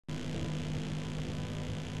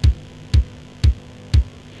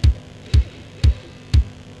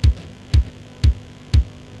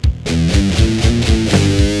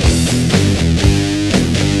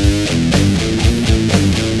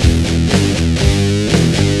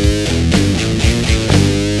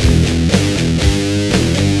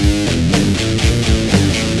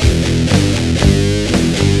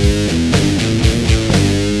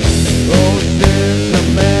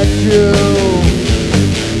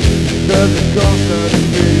There's a constant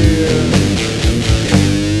fear.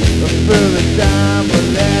 I feel the time will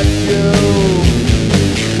let you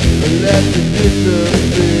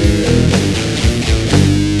disappear.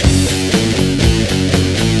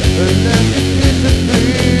 Let you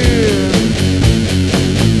disappear.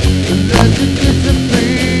 Let you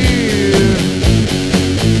disappear.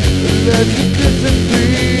 Let you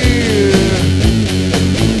disappear.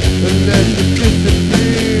 Let you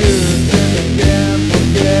disappear. Then I can't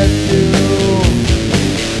forget you.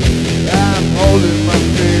 I'm holding my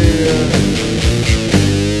fear.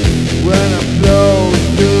 When I'm close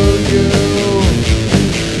to you,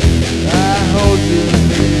 I hold you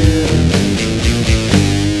near.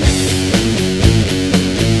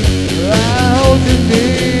 I hold you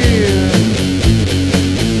near.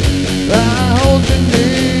 I hold you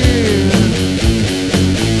near.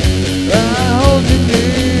 I hold you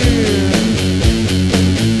near.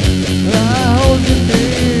 I hold you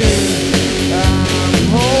near. I'm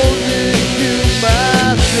holding you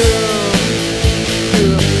myself to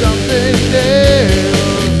something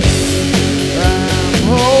else. I'm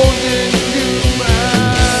holding you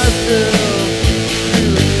myself to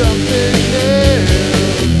something else.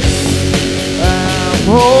 I'm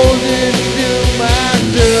holding you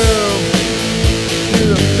myself to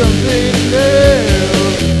something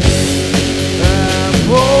else. I'm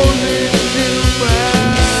holding you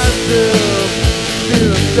myself to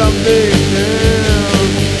something else.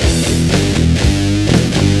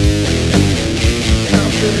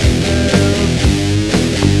 Something else.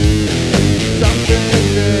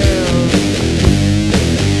 Something else.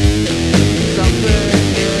 Something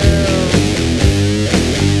else.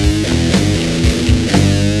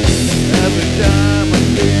 Every time I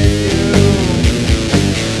see you,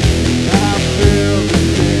 I feel the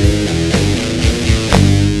same.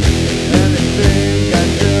 Anything I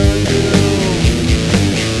tell you,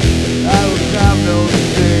 I will have no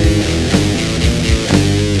shame.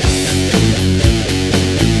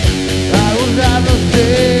 I will have no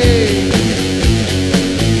shame.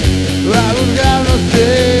 I will have no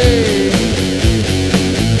shame.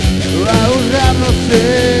 I will have no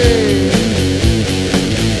shame.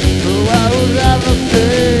 I will have no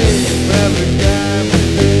shame. Every time I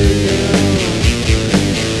see you,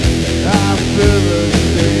 I feel the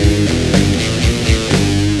same.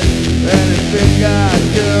 Anything I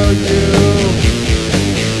tell you,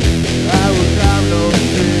 I will have no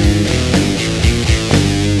shame.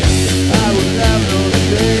 I will have no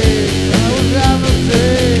shame. I will have no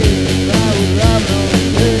shame. I will have no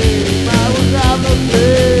shame. I will have no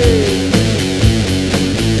shame.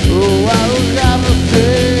 Oh, I will have no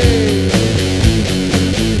shame.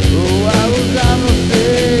 Oh, I will have no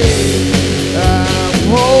shame. I'm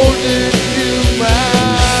holding you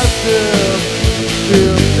myself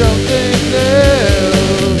till something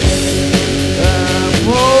else. I'm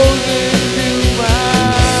holding you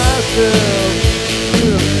myself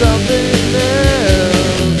till something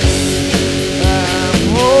else. I'm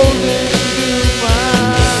holding you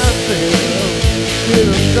myself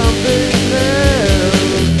till something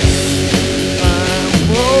else. I'm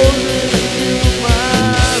holding you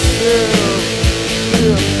myself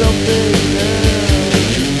till something else.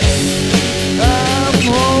 I'm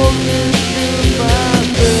holding you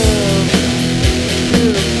myself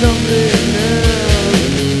till something else.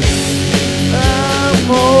 I'm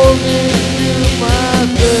holding you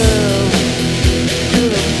myself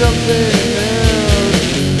till something